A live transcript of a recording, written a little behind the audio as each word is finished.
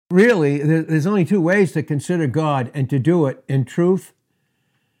really, there's only two ways to consider God and to do it in truth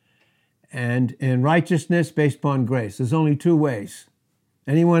and in righteousness based upon grace. There's only two ways.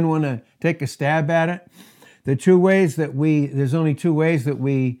 Anyone want to take a stab at it? There's only two ways that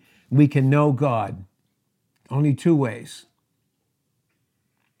we can know God. Only two ways.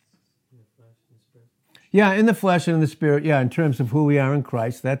 Yeah, in the flesh and in the spirit. Yeah, in terms of who we are in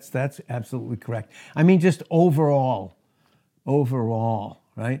Christ. That's absolutely correct. I mean, just overall,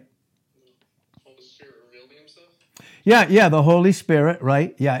 right? Holy Spirit revealing himself? Yeah, the Holy Spirit,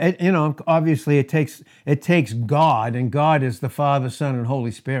 right? Yeah, obviously it takes God, and God is the Father, Son, and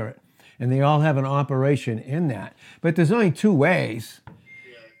Holy Spirit, and they all have an operation in that. But there's only two ways. Yeah,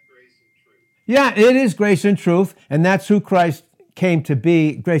 grace and truth. Yeah, it is grace and truth, and that's who Christ came to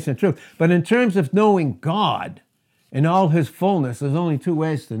be, grace and truth. But in terms of knowing God in all his fullness, there's only two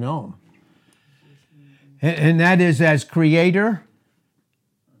ways to know him. And that is as creator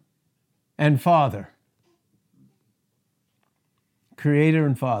and father. Creator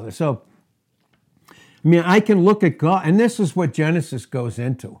and father. So, I mean, I can look at God, and this is what Genesis goes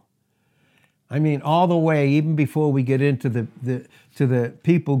into. I mean, all the way, even before we get into the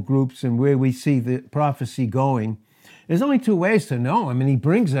people groups and where we see the prophecy going, there's only two ways to know him, and he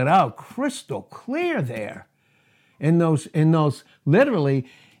brings it out crystal clear there. I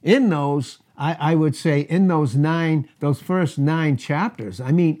would say in those first 9 chapters.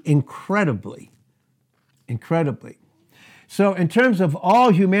 I mean, incredibly. So in terms of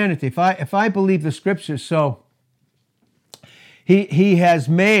all humanity, if I believe the scriptures, so he has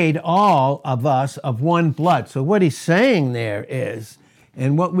made all of us of one blood. So what he's saying there is,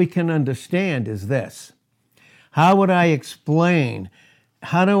 and what we can understand is this. How would I explain?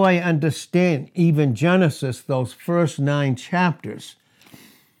 How do I understand even Genesis, those first 9 chapters?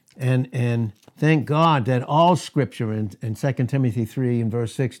 And thank God that all scripture in 2 Timothy 3 and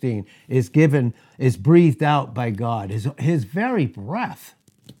verse 16 is breathed out by God, his very breath.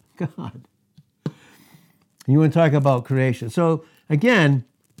 God. You want to talk about creation. So again,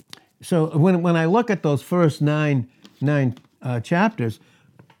 when I look at those first nine chapters,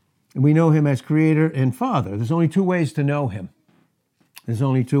 we know him as creator and father. There's only two ways to know him. And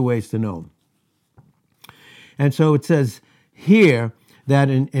so it says here that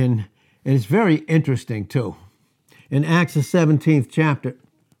and it's very interesting too. In Acts the 17th chapter,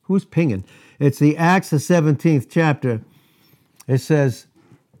 who's pinging? It's the Acts the 17th chapter. It says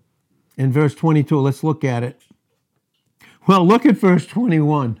in verse 22, let's look at it. Well, look at verse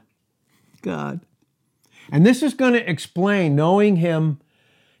 21. God. And this is going to explain knowing him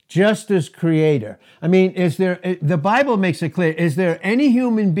just as creator. I mean, the Bible makes it clear, is there any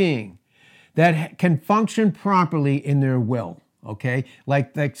human being that can function properly in their will? Okay,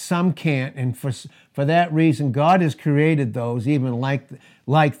 like some can't, and for that reason, God has created those even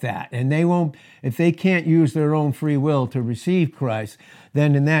like that, and they won't, if they can't use their own free will to receive Christ,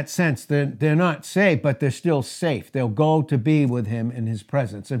 then in that sense they're not saved, but they're still safe. They'll go to be with him in his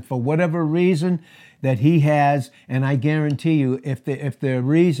presence, and for whatever reason that he has, and I guarantee you, if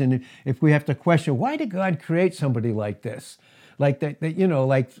we have to question, why did God create somebody like this, like that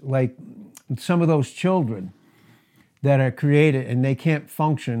like some of those children that are created and they can't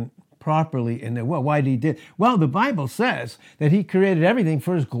function properly in their will. Why did he do? Well, the Bible says that he created everything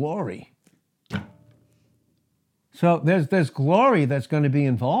for his glory. So there's glory that's going to be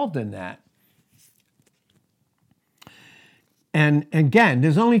involved in that. And again,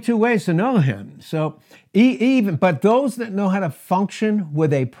 there's only two ways to know him. So but those that know how to function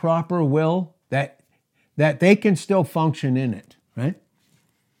with a proper will, that they can still function in it, right?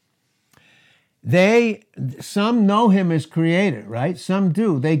 Some know him as creator, right? Some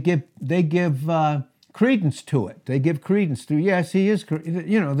do. They give credence to it. They give credence to, yes, he is,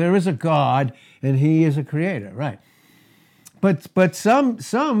 there is a God and he is a creator, right? But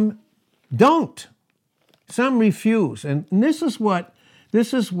some don't. Some refuse. And this is why,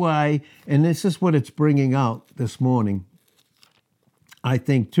 and this is what it's bringing out this morning, I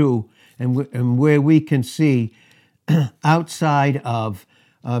think too, and where we can see outside of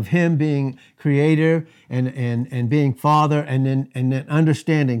him being creator and being father and then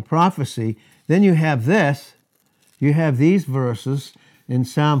understanding prophecy, then you have these verses in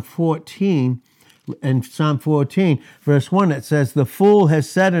Psalm 14, verse 1, it says, the fool has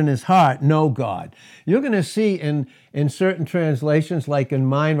said in his heart, no God. You're going to see in certain translations, like in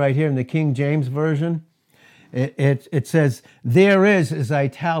mine right here in the King James Version, it says, there is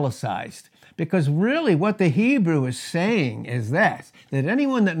italicized. Because really what the Hebrew is saying is this, that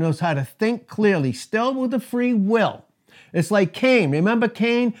anyone that knows how to think clearly, still with a free will, it's like Cain. Remember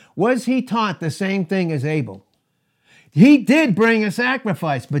Cain? Was he taught the same thing as Abel? He did bring a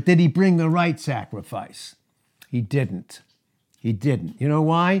sacrifice, but did he bring the right sacrifice? He didn't. He didn't. You know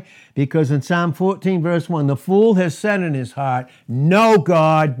why? Because in Psalm 14, verse 1, the fool has said in his heart, no,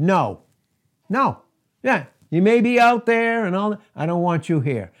 God, no. No. Yeah, you may be out there and all that. I don't want you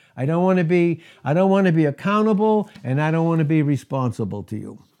here. I don't want to be accountable, and I don't want to be responsible to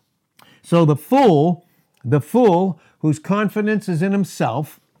you. So the fool whose confidence is in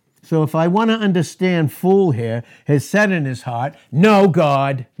himself, so if I want to understand fool here, has said in his heart, no,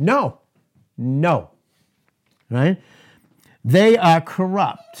 God, no. No. Right? They are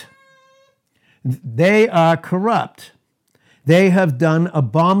corrupt. They are corrupt. They have done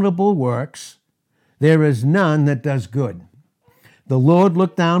abominable works. There is none that does good. The Lord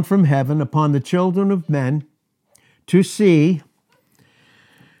looked down from heaven upon the children of men to see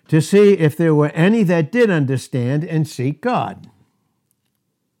if there were any that did understand and seek God.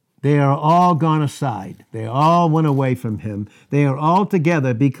 They are all gone aside. They all went away from him. They are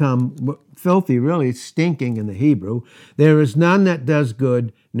altogether become filthy, really stinking in the Hebrew. There is none that does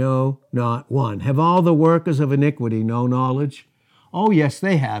good, no, not one. Have all the workers of iniquity no knowledge? Oh, yes,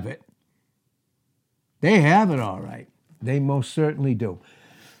 they have it. They have it all right. They most certainly do.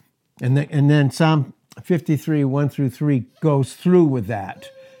 And then Psalm 53, 1 through 3 goes through with that.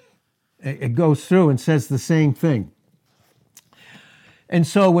 It goes through and says the same thing. And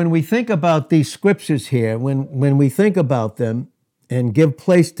so when we think about these scriptures here, when we think about them and give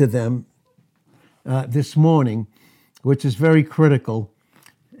place to them this morning, which is very critical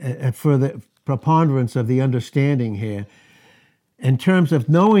for the preponderance of the understanding here, in terms of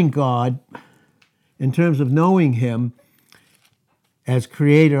knowing God, in terms of knowing him as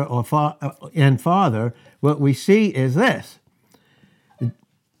creator and father, what we see is this.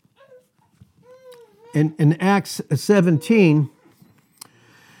 In Acts 17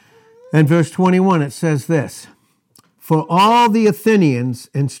 and verse 21, it says this, for all the Athenians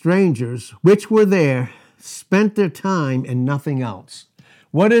and strangers which were there spent their time in nothing else.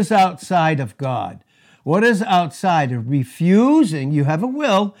 What is outside of God? What is outside of refusing? You have a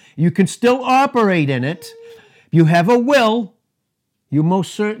will. You can still operate in it. You have a will. You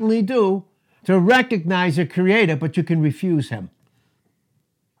most certainly do, to recognize a creator, but you can refuse him.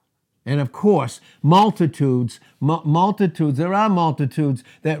 And of course, multitudes, there are multitudes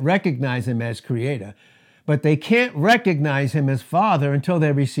that recognize him as creator, but they can't recognize him as father until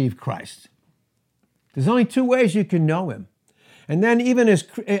they receive Christ. There's only two ways you can know him. And then even as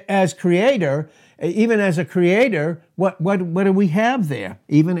creator, even as a creator, what do we have there,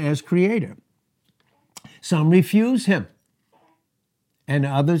 even as creator? Some refuse him, and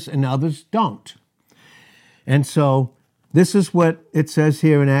others don't. And so this is what it says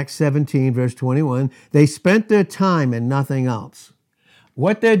here in Acts 17, verse 21. They spent their time in nothing else.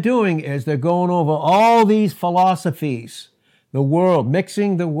 What they're doing is they're going over all these philosophies, the world,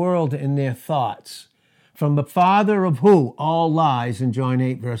 mixing the world in their thoughts. From the father of who? All lies in John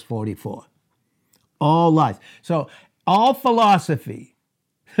 8, verse 44. All lies. So all philosophy,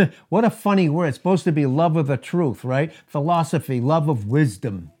 what a funny word. It's supposed to be love of the truth, right? Philosophy, love of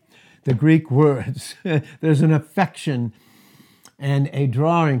wisdom. The Greek words. There's an affection and a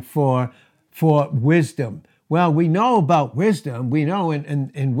drawing for wisdom. Well, we know about wisdom. We know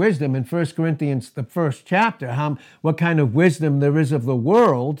in wisdom in 1 Corinthians, the first chapter, what kind of wisdom there is of the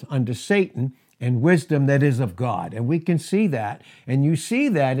world under Satan and wisdom that is of God. And we can see that. And you see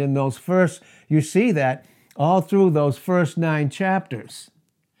that you see that all through those first 9 chapters.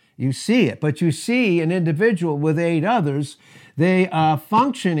 You see it, but you see an individual with 8 others. They are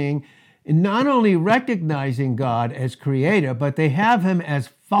functioning, not only recognizing God as creator, but they have him as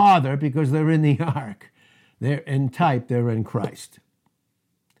father because they're in the ark. They're in type, they're in Christ.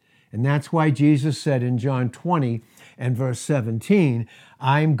 And that's why Jesus said in John 20 and verse 17,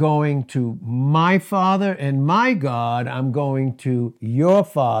 I'm going to my Father and my God. I'm going to your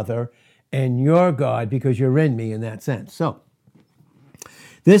Father and your God because you're in me in that sense. So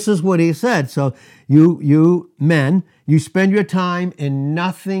this is what he said. So you men, you spend your time in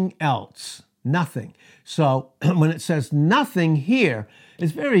nothing else. Nothing. So when it says nothing here,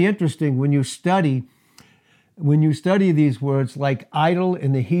 it's very interesting when you study these words like idol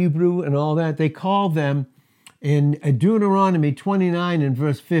in the Hebrew and all that. They call them in Deuteronomy 29 and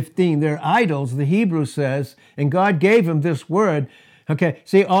verse 15. They're idols, the Hebrew says, and God gave them this word. Okay,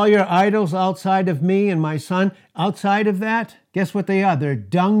 see all your idols outside of me and my son, outside of that, guess what they are? They're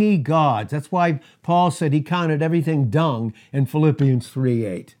dungy gods. That's why Paul said he counted everything dung in Philippians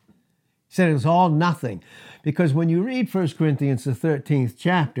 3:8. He said it was all nothing. Because when you read 1 Corinthians, the 13th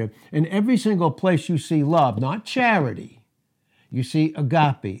chapter, in every single place you see love, not charity, you see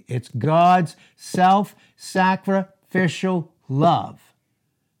agape. It's God's self-sacrificial Self-sacrificial love.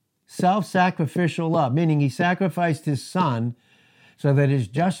 Self-sacrificial love, meaning he sacrificed his son so that his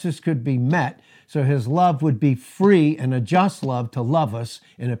justice could be met, so his love would be free and a just love to love us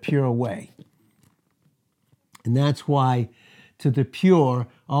in a pure way. And that's why to the pure,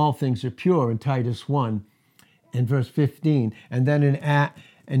 all things are pure in Titus 1 and verse 15. And then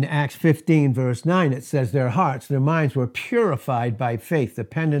in Acts 15, verse 9, it says their hearts, their minds were purified by faith,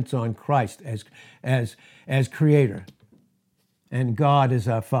 dependence on Christ as creator. And God is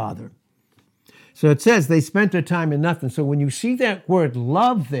our Father. So it says they spent their time in nothing. So when you see that word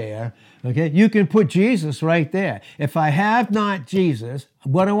love there, okay, you can put Jesus right there. If I have not Jesus,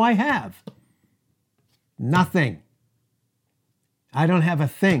 what do I have? Nothing. I don't have a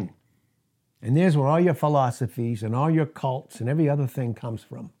thing. And there's where all your philosophies and all your cults and every other thing comes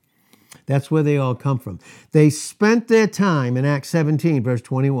from. That's where they all come from. They spent their time in Acts 17, verse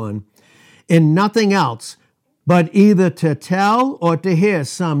 21, in nothing else but either to tell or to hear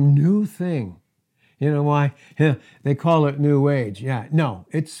some new thing. You know why? They call it New Age. Yeah, no,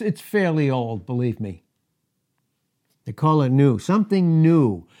 it's fairly old, believe me. They call it new, something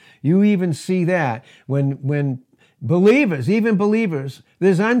new. You even see that when believers, even believers,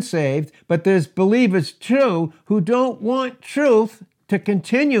 there's unsaved, but there's believers too who don't want truth to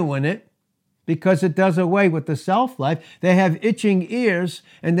continue in it because it does away with the self-life. They have itching ears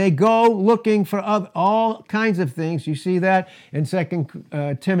and they go looking for all kinds of things. You see that in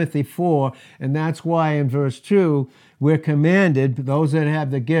 2 Timothy 4, and that's why in verse 2, we're commanded, those that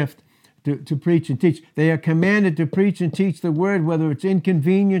have the gift, to preach and teach. They are commanded to preach and teach the word, whether it's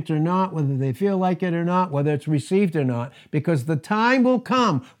inconvenient or not, whether they feel like it or not, whether it's received or not, because the time will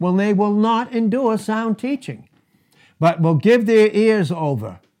come when they will not endure sound teaching, but will give their ears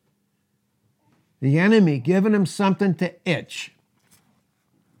over. The enemy giving them something to itch.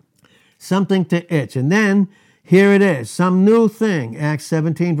 Something to itch. And then here it is, some new thing, Acts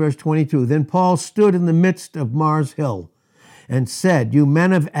 17, verse 22. Then Paul stood in the midst of Mars Hill and said, you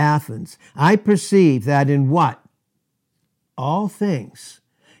men of Athens, I perceive that in what? All things.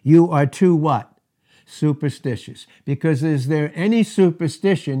 You are too what? Superstitious. Because is there any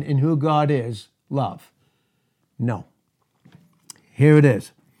superstition in who God is? Love. No. Here it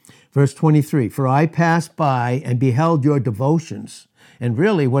is. Verse 23, for I passed by and beheld your devotions. And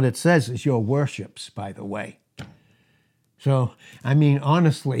really what it says is your worships, by the way. So, I mean,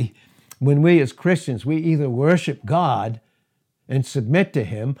 honestly, when we as Christians, we either worship God and submit to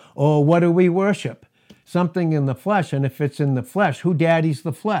him, or what do we worship? Something in the flesh. And if it's in the flesh, who daddies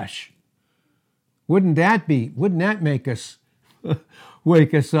the flesh? Wouldn't that make us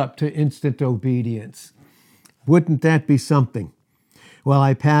wake us up to instant obedience? Wouldn't that be something? Well,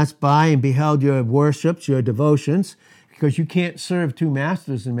 I passed by and beheld your worships, your devotions, because you can't serve two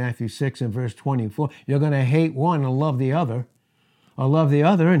masters in Matthew 6 and verse 24. You're going to hate one and love the other, or love the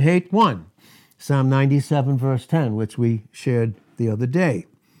other and hate one. Psalm 97, verse 10, which we shared the other day.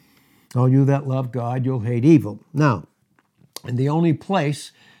 All you that love God, you'll hate evil. Now, and the only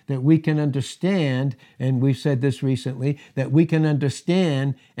place that we can understand, and we've said this recently, that we can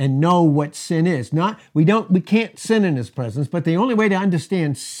understand and know what sin is. We can't sin in his presence, but the only way to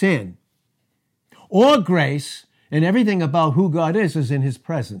understand sin or grace and everything about who God is in his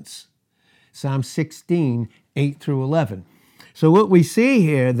presence. Psalm 16, 8 through 11. So what we see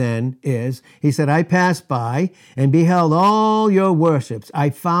here then is, he said, I passed by and beheld all your worships. I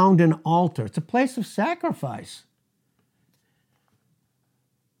found an altar. It's a place of sacrifice.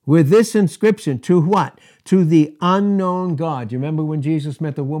 With this inscription, to what? To the unknown God. You remember when Jesus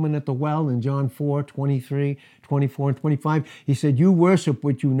met the woman at the well in John 4, 23, 24, and 25? He said, you worship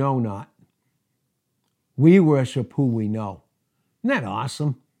what you know not. We worship who we know. Isn't that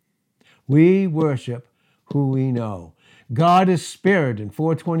awesome? We worship who we know. God is spirit in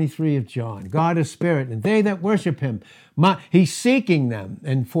 4:23 of John. God is spirit, and they that worship him, he's seeking them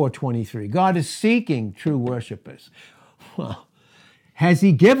in 4:23. God is seeking true worshipers. Well, has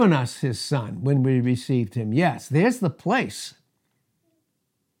he given us his son when we received him? Yes, there's the place.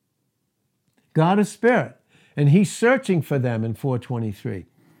 God is spirit, and he's searching for them in 4:23.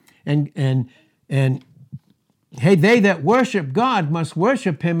 And hey, they that worship God must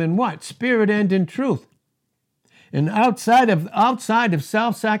worship him in what? Spirit and in truth. And outside of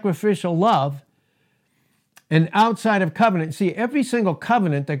self-sacrificial love and outside of covenant, see, every single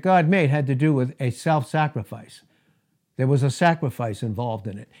covenant that God made had to do with a self-sacrifice. There was a sacrifice involved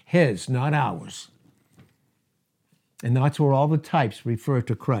in it. His, not ours. And that's where all the types refer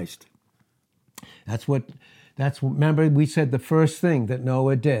to Christ. Remember we said the first thing that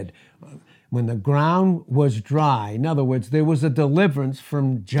Noah did. when the ground was dry. In other words, there was a deliverance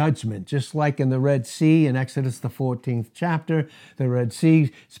from judgment, just like in the Red Sea in Exodus, the 14th chapter. The Red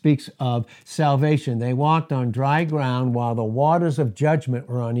Sea speaks of salvation. They walked on dry ground while the waters of judgment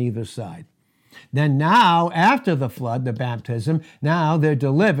were on either side. Then now, after the flood, the baptism, now they're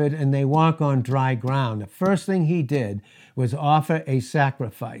delivered and they walk on dry ground. The first thing he did was offer a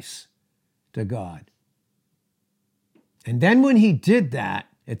sacrifice to God. And then when he did that,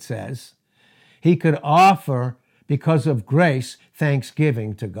 it says, he could offer, because of grace,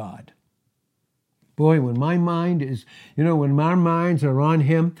 thanksgiving to God. Boy, when my mind is, when our minds are on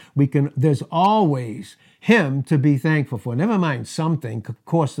him, there's always him to be thankful for. Never mind something. Of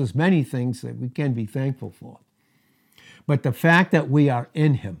course, there's many things that we can be thankful for. But the fact that we are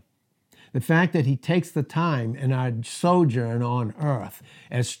in him, the fact that he takes the time in our sojourn on earth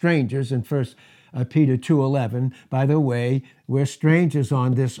as strangers in 1 Peter 2:11, by the way, we're strangers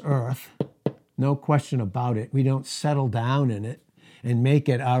on this earth. No question about it. We don't settle down in it and make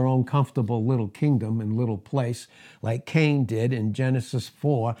it our own comfortable little kingdom and little place like Cain did in Genesis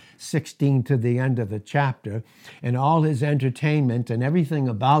 4:16 to the end of the chapter. And all his entertainment and everything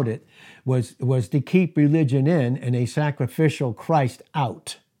about it was to keep religion in and a sacrificial Christ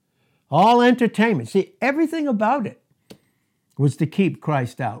out. All entertainment. See, everything about it was to keep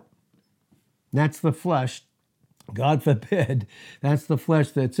Christ out. That's the flesh. God forbid, that's the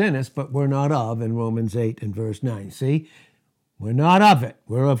flesh that's in us, but we're not of, in Romans 8 and verse 9. See, we're not of it,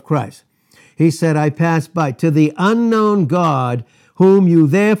 we're of Christ. He said, I pass by to the unknown God, whom you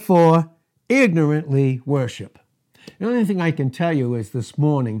therefore ignorantly worship. The only thing I can tell you is this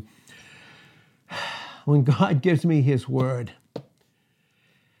morning, when God gives me his word,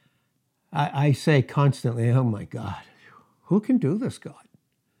 I say constantly, oh my God, who can do this, God?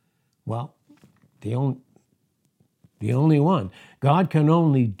 Well, the only one. God can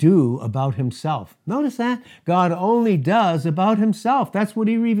only do about himself. Notice that? God only does about himself. That's what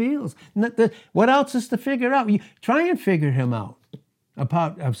he reveals. What else is to figure out? You try and figure him out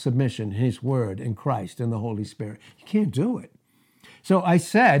apart of submission, his word, and Christ, and the Holy Spirit. You can't do it. So I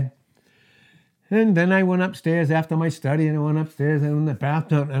said, and then I went upstairs after my study, and I went upstairs and in the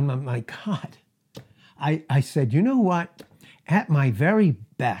bathroom, and I'm like, God, I said, you know what? At my very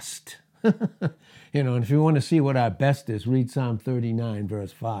best, and if you want to see what our best is, read Psalm 39,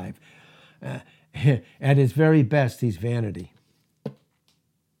 verse 5. At his very best, he's vanity.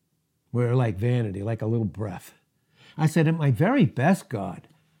 We're like vanity, like a little breath. I said, at my very best, God,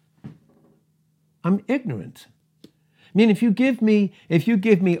 I'm ignorant. I mean, if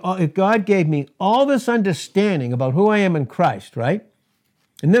God gave me all this understanding about who I am in Christ, right?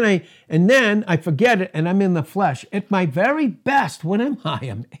 And then I forget it and I'm in the flesh. At my very best, what am I?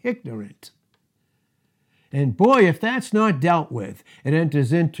 I'm ignorant. And boy, if that's not dealt with, it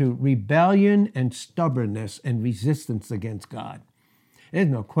enters into rebellion and stubbornness and resistance against God. There's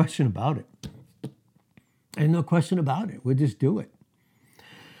no question about it. There's no question about it. We'll just do it.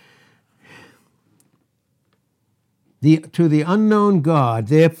 To the unknown God,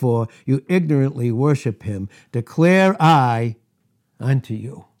 therefore, you ignorantly worship him. Declare I unto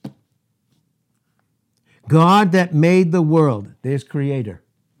you. God that made the world, there's creator.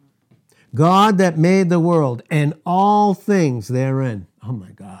 God that made the world and all things therein. Oh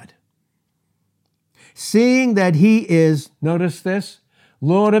my God. Seeing that he is, notice this,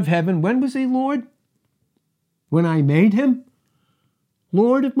 Lord of heaven. When was he Lord? When I made him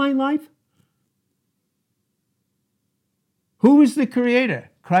Lord of my life? Who is the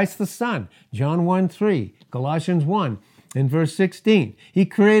creator? Christ the Son. John 1:3, Colossians 1 in verse 16. He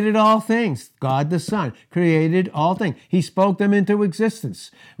created all things. God the Son created all things. He spoke them into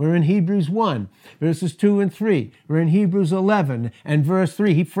existence. We're in Hebrews 1, verses 2 and 3. We're in Hebrews 11 and verse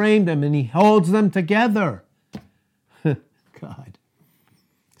 3. He framed them and he holds them together. God,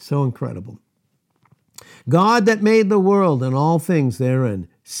 so incredible. God that made the world and all things therein,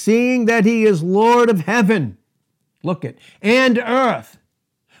 seeing that he is Lord of heaven, look at, and earth.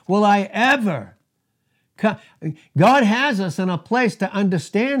 Will I ever? God has us in a place to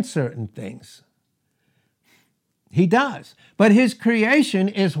understand certain things. He does. But his creation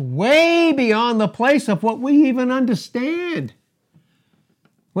is way beyond the place of what we even understand.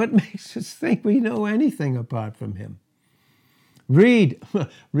 What makes us think we know anything apart from him? Read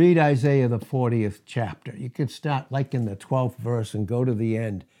Isaiah, the 40th chapter. You can start like in the 12th verse and go to the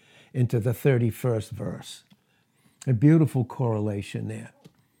end into the 31st verse. A beautiful correlation there.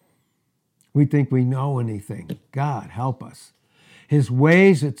 We think we know anything. God, help us. His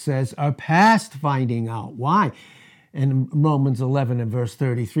ways, it says, are past finding out. Why? in Romans 11 and verse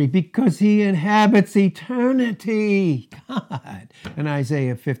 33, because he inhabits eternity. God. In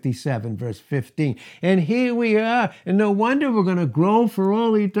Isaiah 57, verse 15. And here we are. And no wonder we're going to grow for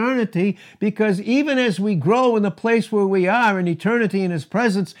all eternity, because even as we grow in the place where we are in eternity in his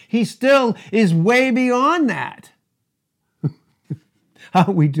presence, he still is way beyond that. How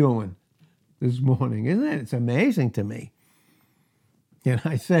are we doing this morning? Isn't it? It's amazing to me. And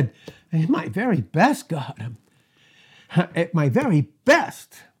I said, at my very best, God, at my very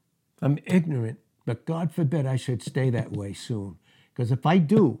best, I'm ignorant, but God forbid I should stay that way soon. Because if I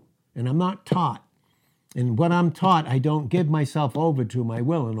do, and I'm not taught, and what I'm taught, I don't give myself over to my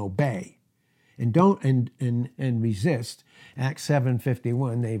will and obey, and don't and resist. Acts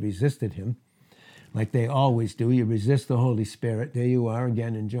 7:51, they resisted him, like they always do. You resist the Holy Spirit. There you are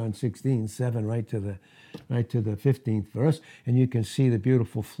again in John 16:7, right to the 15th verse, and you can see the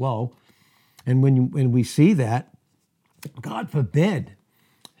beautiful flow. And when we see that, God forbid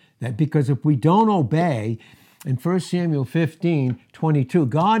that, because if we don't obey, in 1 Samuel 15:22,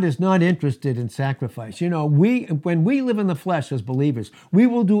 God is not interested in sacrifice. You know, when we live in the flesh as believers, we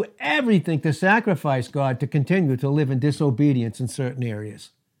will do everything to sacrifice God to continue to live in disobedience in certain areas.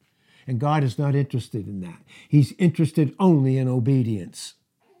 And God is not interested in that. He's interested only in obedience.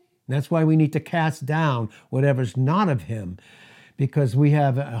 And that's why we need to cast down whatever's not of him, because we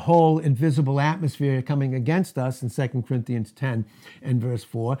have a whole invisible atmosphere coming against us in 2 Corinthians 10 and verse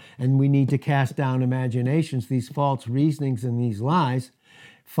 4, and we need to cast down imaginations, these false reasonings and these lies,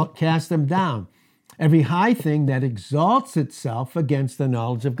 cast them down. Every high thing that exalts itself against the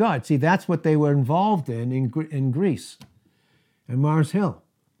knowledge of God. See, that's what they were involved in Greece and Mars Hill.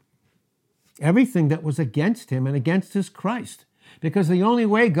 Everything that was against him and against his Christ. Because the only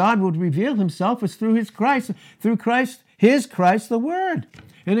way God would reveal himself is through his Christ, his Christ, the Word.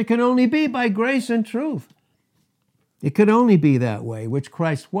 And it can only be by grace and truth. It could only be that way, which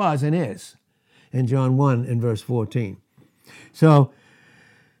Christ was and is, in John 1 and verse 14. So,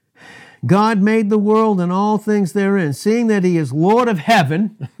 God made the world and all things therein, seeing that he is Lord of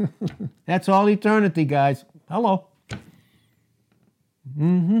heaven. That's all eternity, guys. Hello.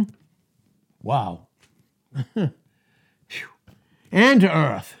 Wow. And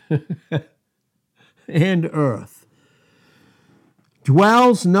earth. And earth.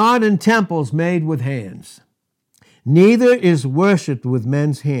 Dwells not in temples made with hands, neither is worshipped with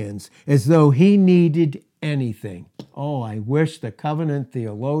men's hands, as though he needed anything. Oh, I wish the covenant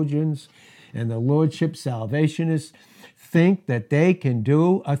theologians and the Lordship salvationists think that they can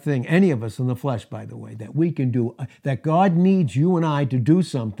do a thing, any of us in the flesh, by the way, that we can do, that God needs you and I to do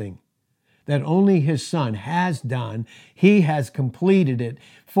something that only his Son has done. He has completed it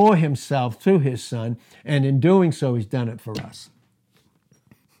for himself through his Son, and in doing so, he's done it for us.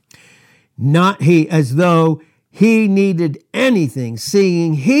 Not he, as though he needed anything,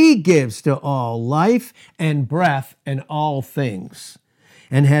 seeing he gives to all life and breath and all things,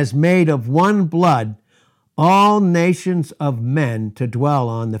 and has made of one blood all nations of men to dwell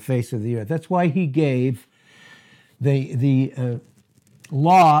on the face of the earth. That's why he gave the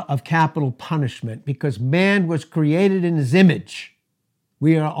law of capital punishment, because man was created in his image.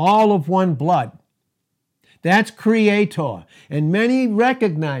 We are all of one blood. That's Creator. And many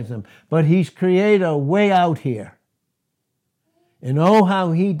recognize him, but he's Creator way out here. And oh,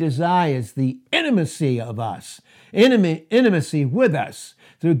 how he desires the intimacy of us, intimacy with us,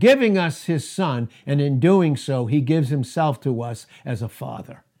 through giving us his Son, and in doing so, he gives himself to us as a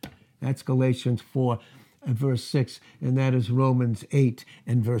Father. That's Galatians 4 and verse 6, and that is Romans 8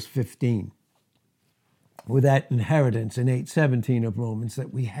 and verse 15. With that inheritance in 8:17 of Romans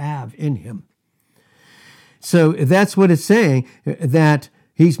that we have in him. So that's what it's saying, that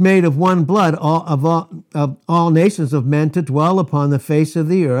he's made of one blood of all nations of men to dwell upon the face of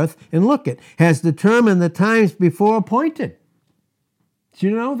the earth. And look, it has determined the times before appointed. Do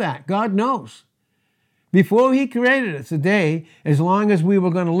you know that? God knows. Before he created us, a day as long as we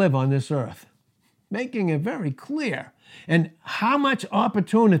were going to live on this earth. Making it very clear. And how much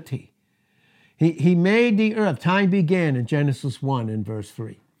opportunity. He made the earth. Time began in Genesis 1 and verse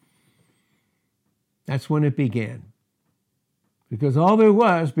 3. That's when it began. Because all there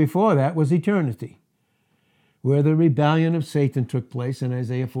was before that was eternity, where the rebellion of Satan took place in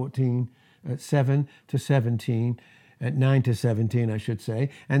Isaiah 14, 7 to 17, at 9 to 17, I should say,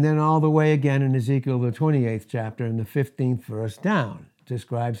 and then all the way again in Ezekiel, the 28th chapter, in the 15th verse down. It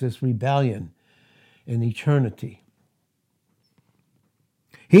describes this rebellion in eternity.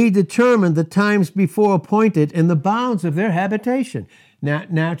 He determined the times before appointed and the bounds of their habitation.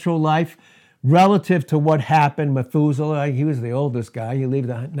 Natural life, relative to what happened, Methuselah, he was the oldest guy. He lived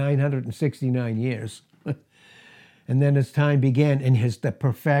 969 years. And then as time began, in the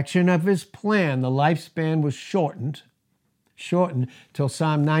perfection of his plan, the lifespan was shortened till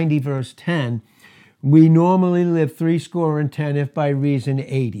Psalm 90, verse 10. We normally live 70, if by reason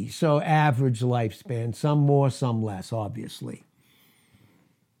 80. So average lifespan, some more, some less, obviously.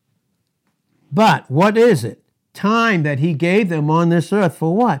 But what is it? Time that he gave them on this earth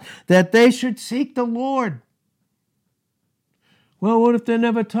for what? That they should seek the Lord. Well, what if they're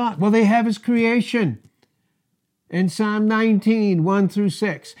never taught? Well, they have his creation in Psalm 19, 1 through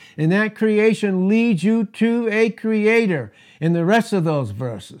 6. And that creation leads you to a creator in the rest of those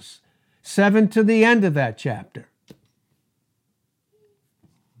verses, 7 to the end of that chapter.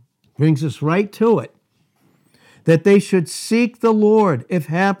 Brings us right to it. That they should seek the Lord, if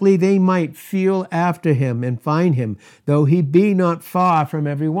haply they might feel after him and find him, though he be not far from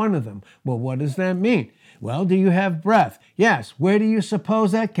every one of them. Well, what does that mean? Well, do you have breath? Yes. Where do you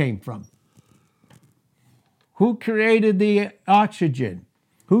suppose that came from? Who created the oxygen?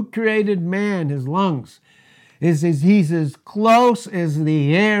 Who created man, his lungs? He's as close as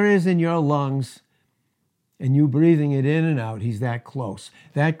the air is in your lungs, and you breathing it in and out. He's that close.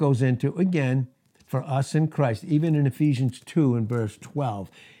 That goes into, again, for us in Christ, even in Ephesians 2 and verse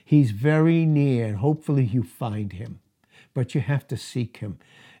 12, he's very near, and hopefully you find him. But you have to seek him.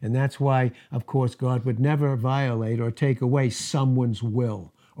 And that's why, of course, God would never violate or take away someone's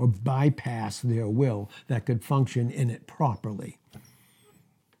will or bypass their will that could function in it properly.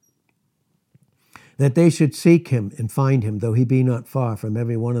 That they should seek him and find him, though he be not far from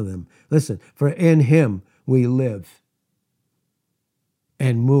every one of them. Listen, for in him we live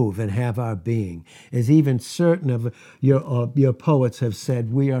and move and have our being. As even certain of your poets have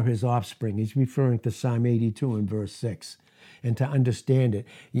said, we are his offspring. He's referring to Psalm 82 and verse 6. And to understand it,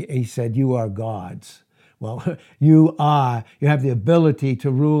 he said, you are God's. Well, you have the ability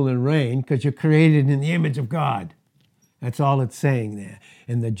to rule and reign because you're created in the image of God. That's all it's saying there.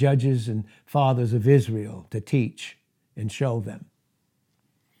 And the judges and fathers of Israel to teach and show them.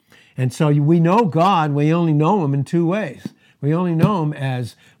 And so we know God, we only know him in two ways. We only know him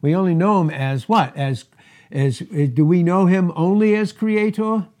as what? Do we know him only as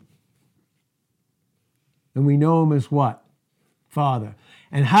creator? And we know him as what? Father.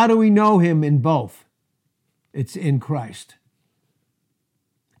 And how do we know him in both? It's in Christ.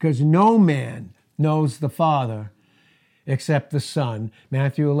 Because no man knows the Father except the Son.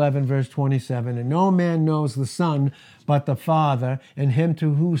 Matthew 11, verse 27. And no man knows the Son but the Father, and him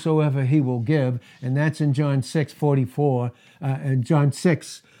to whosoever he will give. And that's in John 6, 44, and John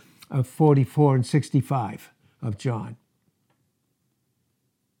 6, 44 and 65 of John.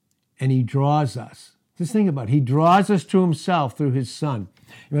 And he draws us. Just think about it. He draws us to himself through his Son.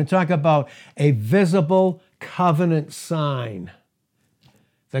 You want to talk about a visible covenant sign.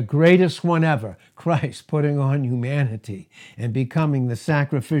 The greatest one ever, Christ putting on humanity and becoming the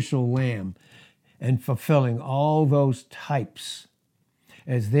sacrificial lamb and fulfilling all those types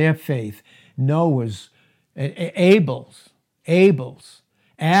as their faith. Noah's, Abel's,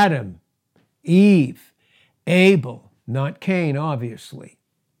 Adam, Eve, Abel, not Cain, obviously.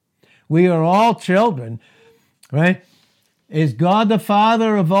 We are all children, right? Is God the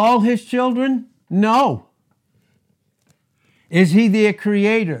Father of all his children? No. Is he their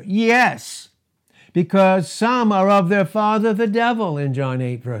creator? Yes, because some are of their father, the devil, in John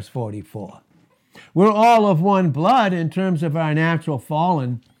 8, verse 44. We're all of one blood in terms of our natural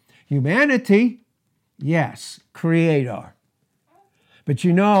fallen humanity. Yes, creator. But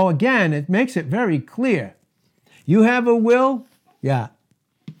you know, again, it makes it very clear. You have a will? Yeah.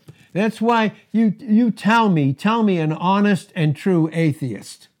 That's why you tell me an honest and true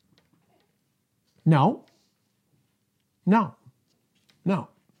atheist. No.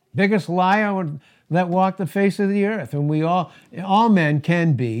 Biggest liar that walked the face of the earth. And we all men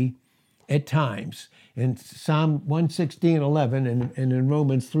can be at times. In Psalm 116:11 and in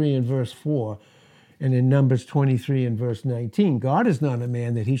Romans 3 and verse 4 and in Numbers 23 and verse 19, God is not a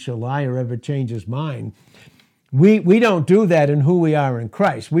man that he shall lie or ever change his mind. We don't do that in who we are in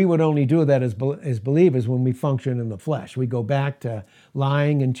Christ. We would only do that as believers when we function in the flesh. We go back to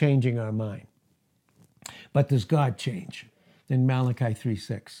lying and changing our mind. But does God change? In Malachi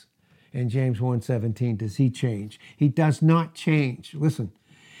 3:6 and James 1:17, does he change? He does not change. Listen,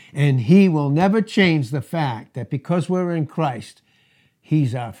 and he will never change the fact that because we're in Christ,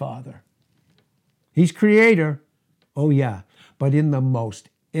 he's our Father. He's creator, oh yeah, but in the most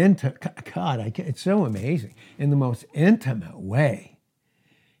intimate, it's so amazing, in the most intimate way,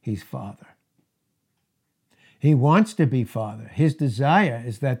 he's Father. He wants to be Father. His desire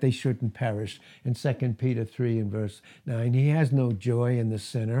is that they shouldn't perish. In 2 Peter 3 and verse 9, he has no joy in the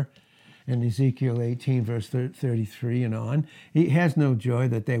sinner, in Ezekiel 18, verse 33 and on. He has no joy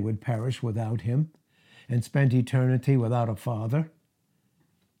that they would perish without him and spend eternity without a father.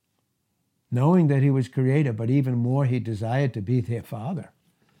 Knowing that he was creator, but even more, he desired to be their father.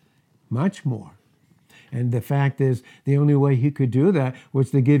 Much more. And the fact is, the only way he could do that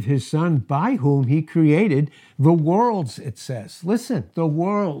was to give his son, by whom he created the worlds, it says. Listen, the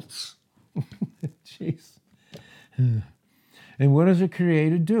worlds. Jeez. And what does a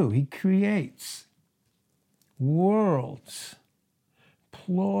creator do? He creates worlds,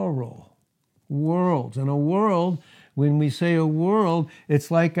 plural, worlds. And a world, when we say a world,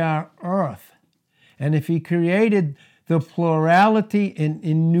 it's like our earth. And if he created the plurality in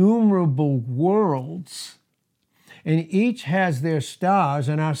innumerable worlds, and each has their stars,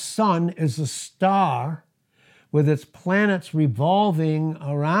 and our sun is a star with its planets revolving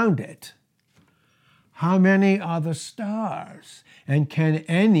around it. How many are the stars? And can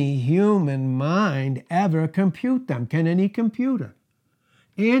any human mind ever compute them? Can any computer?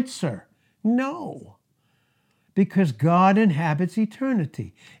 Answer, no. Because God inhabits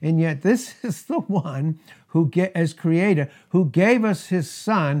eternity. And yet this is the one who, as creator, who gave us his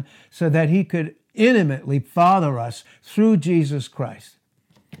son so that he could intimately father us through Jesus Christ.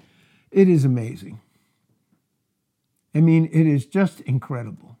 It is amazing. I mean, it is just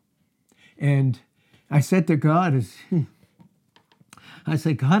incredible. And I said to God, I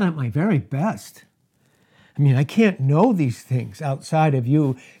said, God, at my very best. I mean, I can't know these things outside of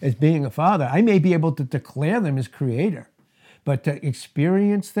you as being a father. I may be able to declare them as creator, but to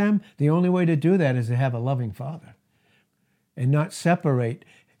experience them, the only way to do that is to have a loving father and not separate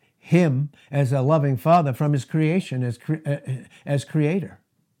him as a loving father from his creation as creator.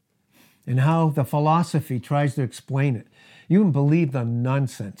 And how the philosophy tries to explain it. You can believe the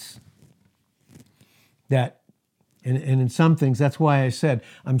nonsense that, and in some things, that's why I said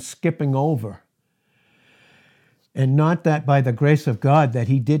I'm skipping over. And not that by the grace of God that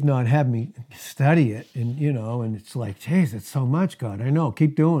he did not have me study it. And, and it's like, geez, it's so much, God. I know,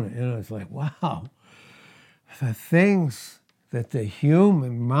 keep doing it. It's like, wow. The things that the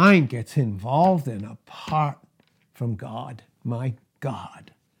human mind gets involved in apart from God. My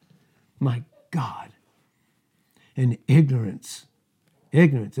God. My God. And ignorance.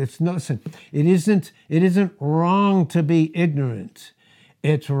 Ignorance. Listen, it isn't wrong to be ignorant.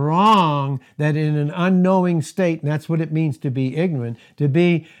 It's wrong that in an unknowing state, and that's what it means to be ignorant,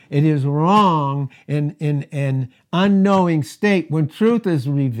 it is wrong in an unknowing state when truth is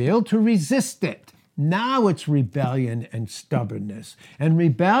revealed to resist it. Now it's rebellion and stubbornness. And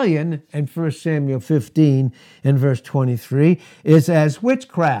rebellion, in 1 Samuel 15 and verse 23, is as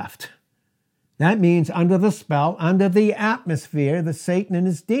witchcraft. That means under the spell, under the atmosphere, the Satan and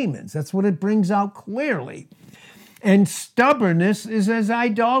his demons. That's what it brings out clearly. And stubbornness is as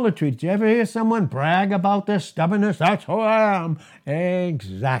idolatry. Did you ever hear someone brag about their stubbornness? That's who I am.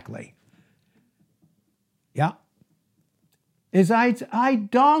 Exactly. Yeah. Is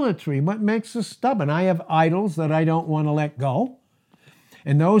idolatry what makes us stubborn. I have idols that I don't want to let go.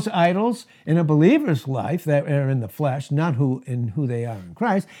 And those idols in a believer's life that are in the flesh, not who they are in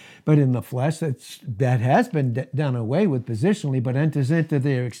Christ, but in the flesh, that has been done away with positionally, but enters into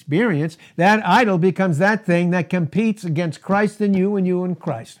their experience, that idol becomes that thing that competes against Christ and you in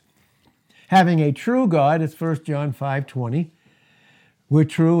Christ. Having a true God, it's 1 John 5:20. We're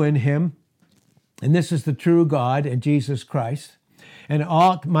true in him, and this is the true God and Jesus Christ. And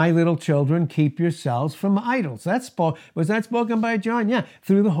all my little children, keep yourselves from idols. Was that spoken by John? Yeah,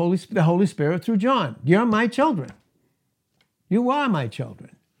 through the Holy Spirit through John. You're my children. You are my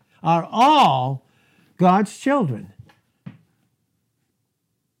children. Are all God's children?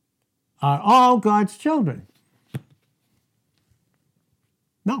 Are all God's children?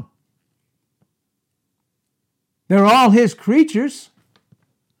 No. They're all his creatures.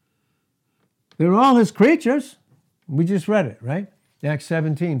 They're all his creatures. We just read it, right? Acts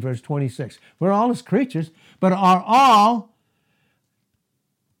 17, verse 26. We're all his creatures, but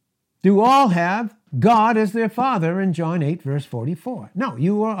do all have God as their father in John 8, verse 44? No,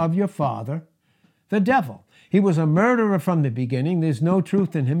 you are of your father, the devil. He was a murderer from the beginning. There's no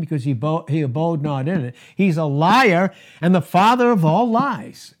truth in him because he abode not in it. He's a liar and the father of all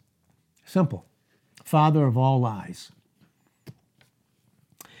lies. Simple. Father of all lies.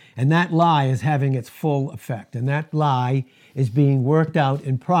 And that lie is having its full effect. And that lie is being worked out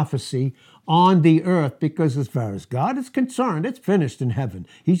in prophecy on the earth because as far as God is concerned, it's finished in heaven.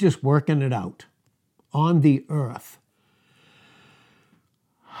 He's just working it out on the earth.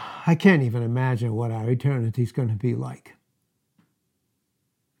 I can't even imagine what our eternity is going to be like.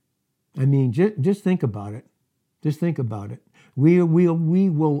 I mean, just think about it. Just think about it. We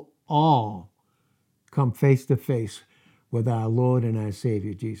will all come face to face with our Lord and our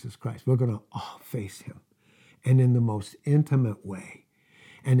Savior, Jesus Christ. We're going to all face him, and in the most intimate way,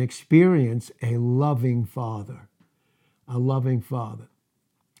 and experience a loving Father, a loving Father.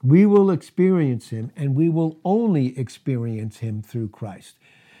 We will experience him, and we will only experience him through Christ,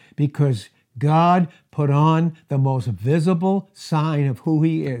 because God put on the most visible sign of who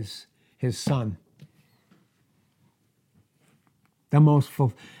he is, his Son.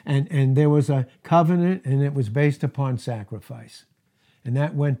 And there was a covenant, and it was based upon sacrifice. And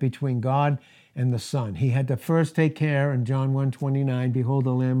that went between God and the Son. He had to first take care in John 1:29, behold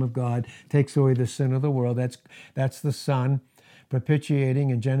the Lamb of God takes away the sin of the world. That's the Son propitiating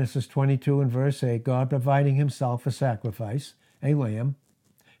in Genesis 22 and verse 8, God providing himself a sacrifice, a lamb,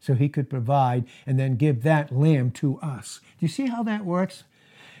 so he could provide and then give that lamb to us. Do you see how that works?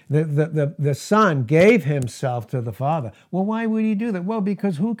 The Son gave himself to the Father. Well, why would he do that? Well,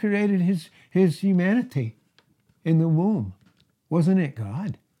 because who created his humanity in the womb? Wasn't it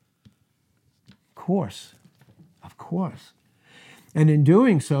God? Of course. Of course. And in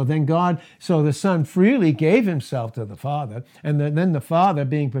doing so, so the Son freely gave himself to the Father, and then the Father,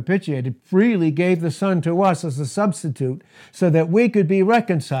 being propitiated, freely gave the Son to us as a substitute so that we could be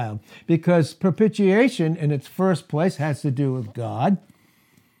reconciled. Because propitiation, in its first place, has to do with God.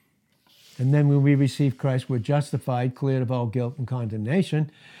 And then when we receive Christ, we're justified, cleared of all guilt and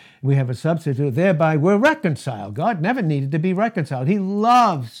condemnation. We have a substitute. Thereby, we're reconciled. God never needed to be reconciled. He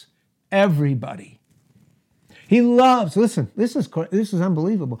loves everybody. He loves, listen, this is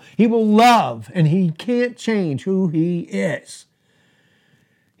unbelievable. He will love, and he can't change who he is.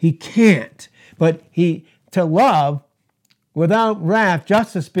 He can't. But to love without wrath,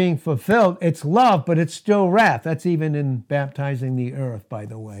 justice being fulfilled, it's love, but it's still wrath. That's even in baptizing the earth, by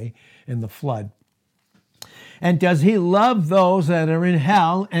the way, in the flood. And does he love those that are in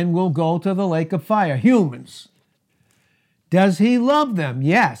hell and will go to the lake of fire? Humans. Does he love them?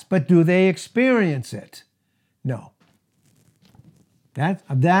 Yes. But do they experience it? No. That,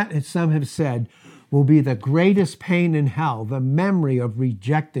 as some have said, will be the greatest pain in hell, the memory of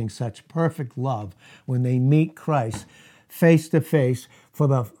rejecting such perfect love when they meet Christ face to face for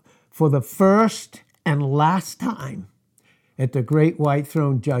the first and last time at the great white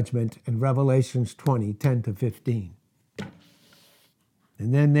throne judgment in Revelations 20, 10 to 15.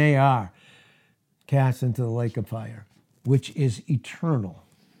 And then they are cast into the lake of fire, which is eternal,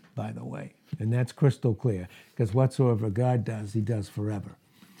 by the way. And that's crystal clear, because whatsoever God does, he does forever.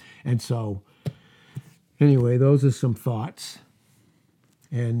 And so, anyway, those are some thoughts.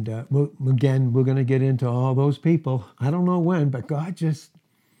 And again, we're going to get into all those people. I don't know when, but God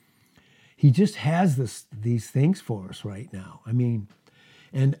he just has these things for us right now. I mean,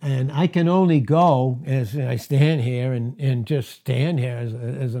 and I can only go as I stand here and just stand here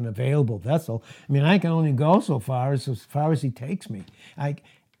as an available vessel. I mean, I can only go so far as he takes me.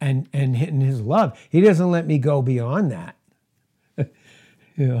 And in his love, he doesn't let me go beyond that,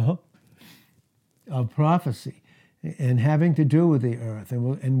 of prophecy and having to do with the earth.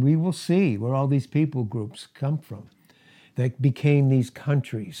 And we will see where all these people groups come from that became these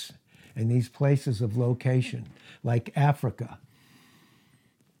countries and these places of location, like Africa,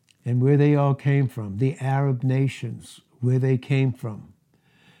 and where they all came from, the Arab nations, where they came from,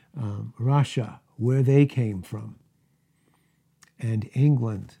 Russia, where they came from, and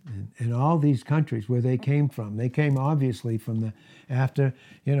England, and all these countries where they came from. They came obviously from there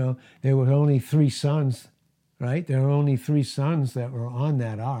were only 3 sons, right? There were only 3 sons that were on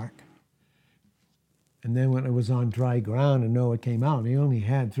that ark. And then when it was on dry ground and Noah came out, he only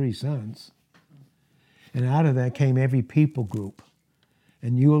had 3 sons. And out of that came every people group.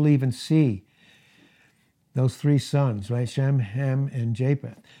 And you will even see those 3 sons, right? Shem, Ham, and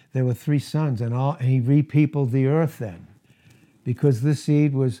Japheth. There were 3 sons, and he repeopled the earth then. Because the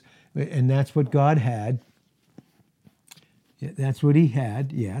seed was, and that's what God had. That's what he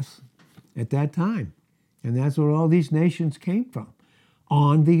had, yes, at that time. And that's where all these nations came from,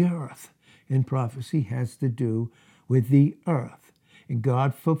 on the earth. And prophecy has to do with the earth, and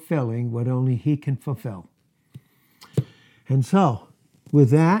God fulfilling what only he can fulfill. And so, with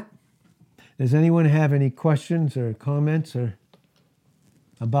that, does anyone have any questions or comments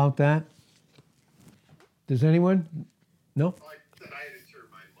about that? Does anyone? No? I said I had to turn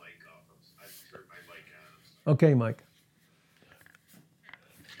my mic off. I turned my mic on. Okay, Mike.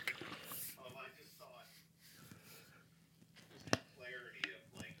 I just thought just the clarity of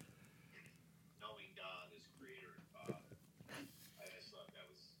knowing God as creator and father. I just thought that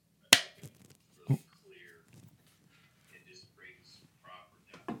was really clear and just brings proper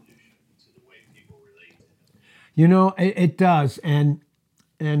definition to the way people relate to him. It does. And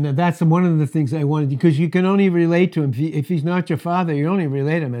And that's one of the things I wanted, because you can only relate to him. If he's not your father, you only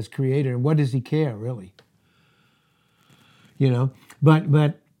relate to him as creator. And what does he care, really? You know,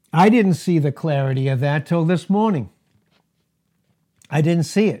 but I didn't see the clarity of that till this morning. I didn't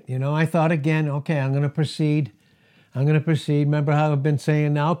see it. You know, I thought again, okay, I'm going to proceed. Remember how I've been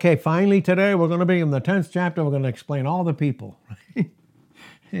saying now, okay, finally today we're going to be in the 10th chapter. We're going to explain all the people.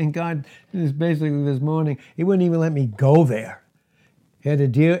 And God is basically this morning, he wouldn't even let me go there.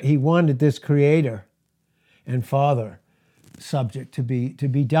 He wanted this creator and father subject to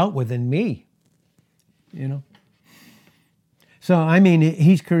be dealt with in me. You know? So, I mean,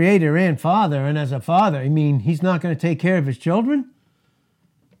 he's creator and father, and as a father, I mean, he's not going to take care of his children?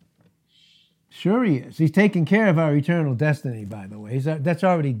 Sure he is. He's taking care of our eternal destiny, by the way. That's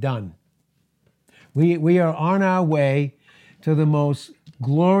already done. We are on our way to the most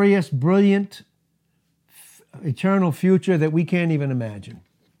glorious, brilliant, eternal future that we can't even imagine.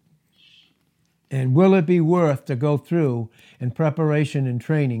 And will it be worth to go through in preparation and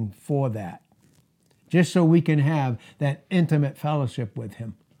training for that? Just so we can have that intimate fellowship with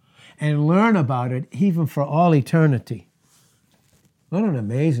him and learn about it even for all eternity. What an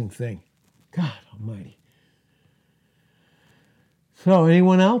amazing thing. God almighty. So,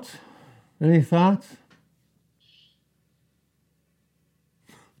 anyone else? Any thoughts?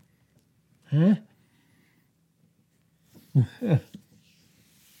 Huh?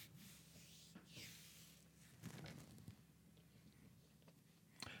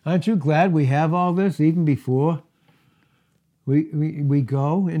 Aren't you glad we have all this even before we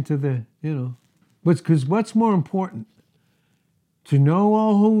go into the, you know, because what's more important? To know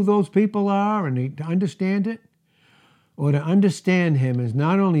all who those people are and to understand it? Or to understand him as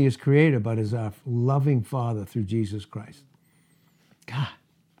not only his creator, but as our loving Father through Jesus Christ. God.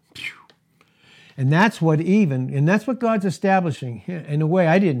 Phew. And that's what God's establishing in a way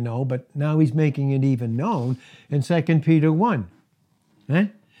I didn't know, but now he's making it even known in 2 Peter 1.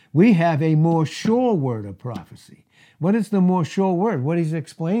 We have a more sure word of prophecy. What is the more sure word? What he's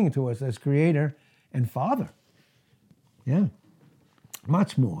explaining to us as creator and father. Yeah,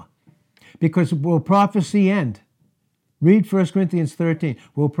 much more. Because will prophecy end? Read 1 Corinthians 13.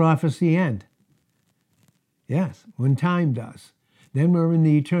 Will prophecy end? Yes, when time does. Then we're in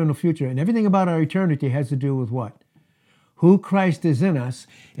the eternal future. And everything about our eternity has to do with what? Who Christ is in us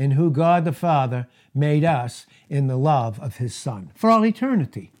and who God the Father made us in the love of his Son. For all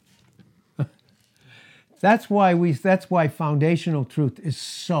eternity. That's why foundational truth is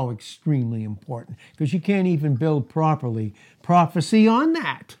so extremely important. Because you can't even build properly prophecy on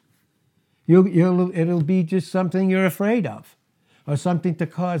that. It'll be just something you're afraid of. Or something to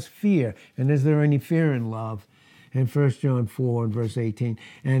cause fear. And is there any fear in love? In 1 John 4 and verse 18.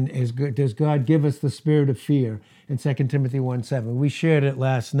 And does God give us the spirit of fear? In 2 Timothy 1:7. We shared it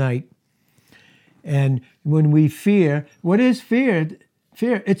last night. And when we fear, what is fear?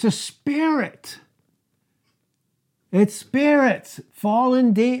 Fear, it's a spirit. It's spirits,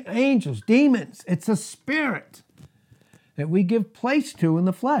 fallen angels, demons. It's a spirit that we give place to in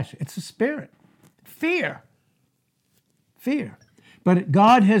the flesh. It's a spirit. Fear. But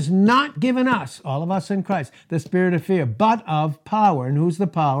God has not given us, all of us in Christ, the spirit of fear, but of power. And who's the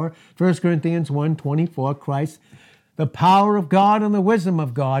power? 1 Corinthians 1:24, Christ, the power of God and the wisdom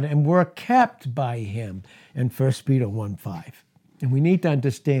of God, and we're kept by him in 1 Peter 1:5. And we need to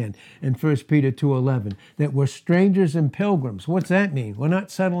understand in 1 Peter 2:11 that we're strangers and pilgrims. What's that mean? We're not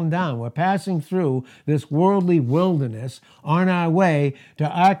settling down. We're passing through this worldly wilderness on our way to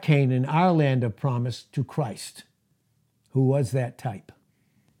our Canaan, our land of promise, to Christ, who was that type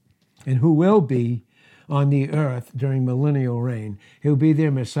and who will be on the earth during millennial reign. He'll be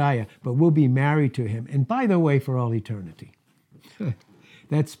their Messiah, but we'll be married to him. And by the way, for all eternity.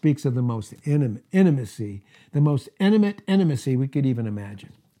 That speaks of the most intimacy, the most intimate intimacy we could even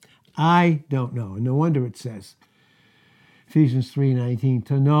imagine. I don't know. And no wonder it says, Ephesians 3:19,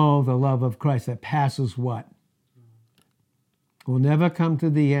 to know the love of Christ that passes what? We'll never come to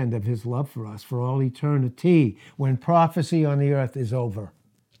the end of his love for us for all eternity when prophecy on the earth is over.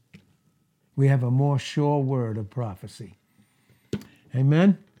 We have a more sure word of prophecy.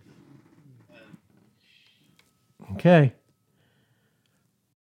 Amen? Okay.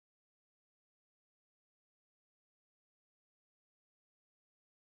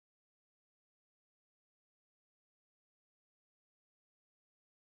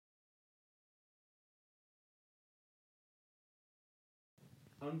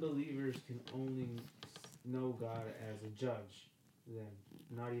 Unbelievers can only know God as a judge, then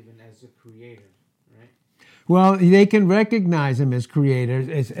not even as a creator, right? Well, they can recognize him as creator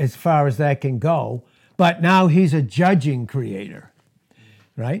as far as that can go, but now he's a judging creator.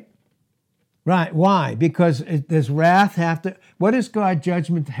 right? Right. Why? Because does wrath have to, what does God's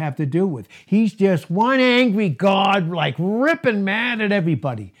judgment have to do with? He's just one angry God, like ripping mad at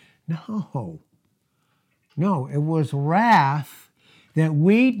everybody. No. No, it was wrath that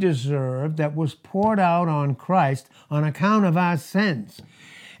we deserved that was poured out on Christ on account of our sins.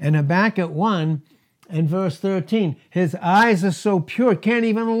 And back at 1 and verse 13, his eyes are so pure, can't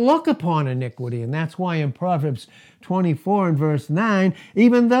even look upon iniquity. And that's why in Proverbs 24 and verse 9,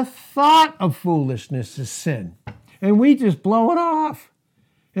 even the thought of foolishness is sin. And we just blow it off.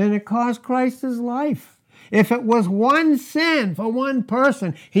 And it cost Christ his life. If it was one sin for one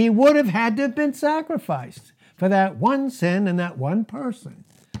person, he would have had to have been sacrificed for that one sin and that one person.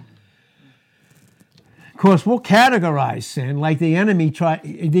 Of course, we'll categorize sin like the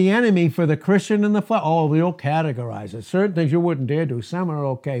enemy for the Christian in the flesh. Oh, we'll categorize it. Certain things you wouldn't dare do. Some are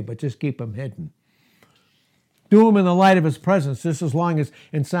okay, but just keep them hidden. Do them in the light of his presence, just as long as,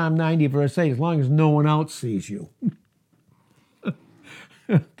 in Psalm 90, verse 8, as long as no one else sees you.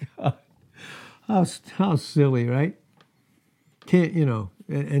 God. How silly, right? Can't,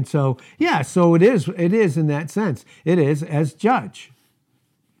 and so, yeah, so it is in that sense. It is as judge.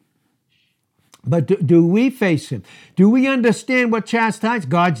 But do we face him? Do we understand what chastise?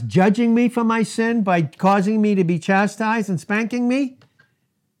 God's judging me for my sin by causing me to be chastised and spanking me?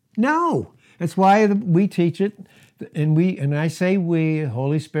 No. That's why we teach it, and I say we,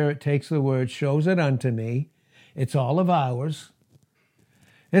 Holy Spirit takes the word, shows it unto me. It's all of ours.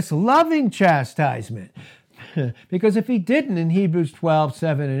 It's loving chastisement. Because if he didn't in Hebrews 12,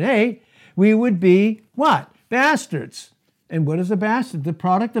 7, and 8, we would be what? Bastards. And what is a bastard? The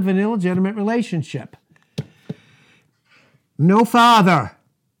product of an illegitimate relationship. No father.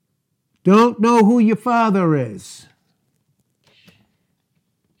 Don't know who your father is.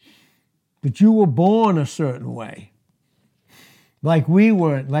 But you were born a certain way. Like we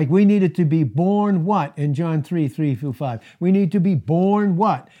weren't. Like we needed to be born what? In John 3, 3-5. We need to be born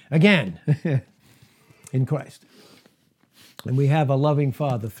what? Again. In Christ. And we have a loving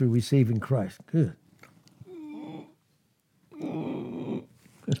Father through receiving Christ. Good.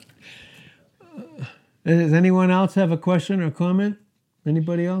 Does anyone else have a question or comment?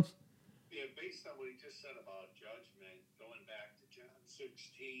 Anybody else? Yeah, based on what he just said about judgment, going back to John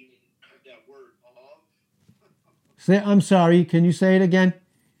 16, that word of. I'm sorry, can you say it again?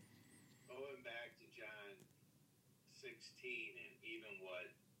 Going back to John 16 and even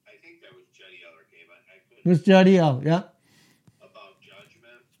what, I think that was Jediel or gave it. It was Jediel, yeah. About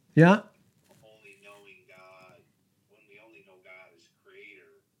judgment. Yeah. Only knowing God, when we only know God as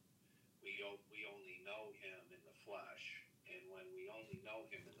creator, we only know him in the flesh. And when we only know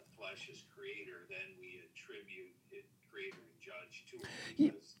him in the flesh as creator, then we attribute it, creator and judge to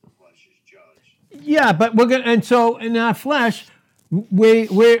him because the flesh is judged. Yeah, but we're going, and so in our flesh, we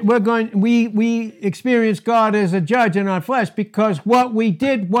experience God as a judge in our flesh because what we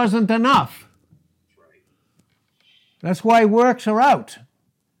did wasn't enough. Right. That's why works are out.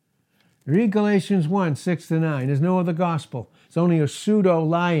 Read Galatians 1, 6-9. There's no other gospel. It's only a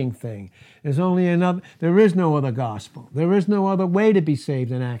pseudo-lying thing. There is no other gospel. There is no other way to be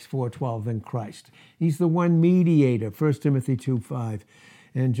saved in Acts 4:12 than Christ. He's the one mediator, 1 Timothy 2:5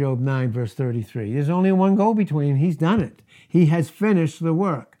 and Job 9, verse 33. There's only one go-between. He's done it. He has finished the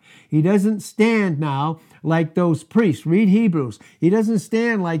work. He doesn't stand now like those priests. Read Hebrews. He doesn't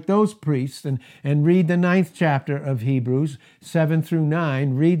stand like those priests and read the 9th chapter of Hebrews,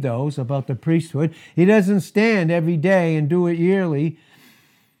 7-9. Read those about the priesthood. He doesn't stand every day and do it yearly.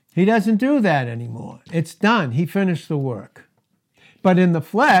 He doesn't do that anymore. It's done. He finished the work. But in the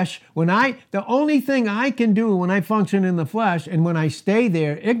flesh, the only thing I can do when I function in the flesh and when I stay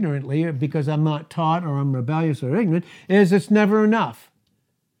there ignorantly because I'm not taught or I'm rebellious or ignorant, is it's never enough.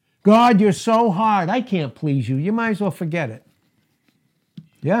 God, you're so hard. I can't please you. You might as well forget it.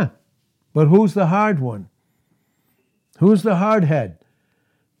 Yeah. But who's the hard one? Who's the hard head?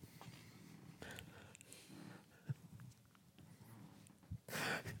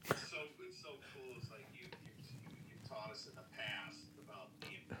 It's so cool. It's like you taught us in the past about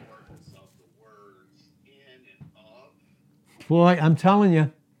the importance of the words in and of. Boy, I'm telling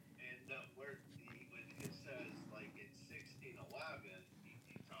you. When it says, like in 16:11,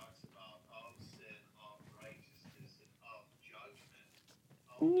 he talks about of sin, of righteousness, and of judgment.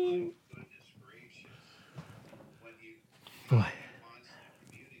 Oh my goodness gracious! When Boy. wants to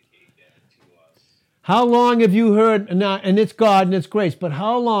communicate that to us. How long have you heard, and it's God and it's grace, but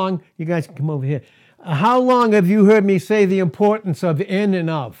how long, you guys can come over here, how long have you heard me say the importance of in and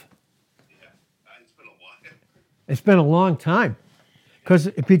of? Yeah, it's been a while. It's been a long time because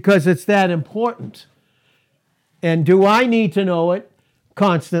it's that important. And do I need to know it?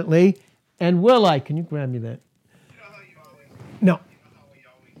 constantly, and will I? Can you grab me that? You know how you always, No. you know how we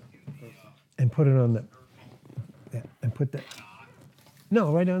always do the And put it on the, circle yeah, and put that. dot?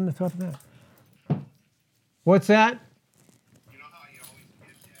 No, right on the top of that. What's that? You know how you always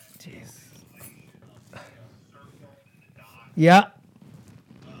get that Jeez. translation of the circle and the dot? Yeah.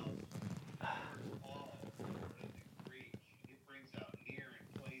 Well, Paul, in the Greek, it brings out near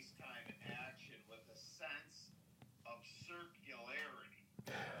in place, time, and action with a sense of circularity.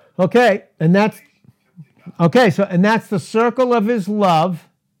 Okay, and that's Relation to God. okay. So, and that's the circle of His love,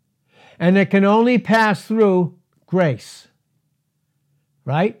 and it can only pass through grace.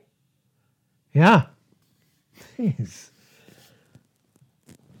 Right? Yeah. Jeez.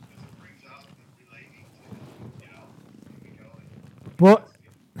 Because it brings out the relating to, here we go. Well,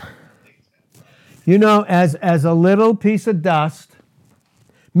 Things that you know, as a little piece of dust,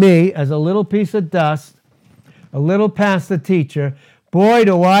 me as a little piece of dust, a little past the teacher, boy,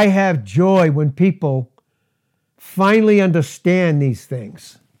 do I have joy when people finally understand these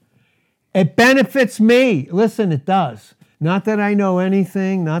things. It benefits me. Listen, it does. Not that I know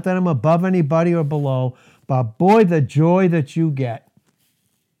anything, not that I'm above anybody or below, but boy, the joy that you get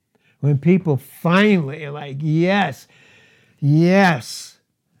when people finally are like, yes, yes.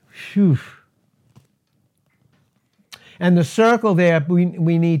 Phew. And the circle there, we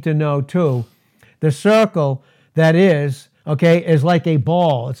need to know too. The circle that is, okay, is like a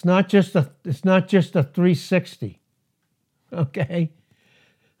ball. It's not just a 360. Okay?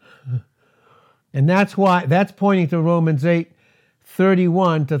 And that's why that's pointing to Romans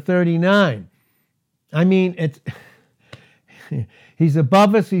 8:31 to 39. I mean, it's He's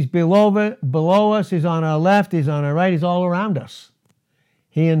above us, He's below us, He's on our left, He's on our right, He's all around us.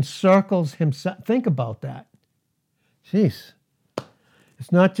 He encircles Himself. Think about that. Jeez.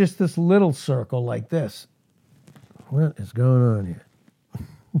 It's not just this little circle like this. What is going on here?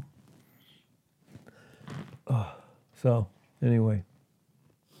 So, anyway.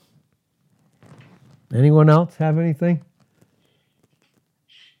 Anyone else have anything?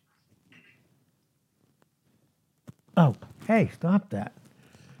 Oh, hey, stop that.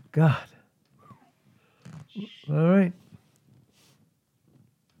 God. All right.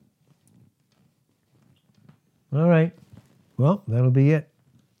 All right. Well, that'll be it.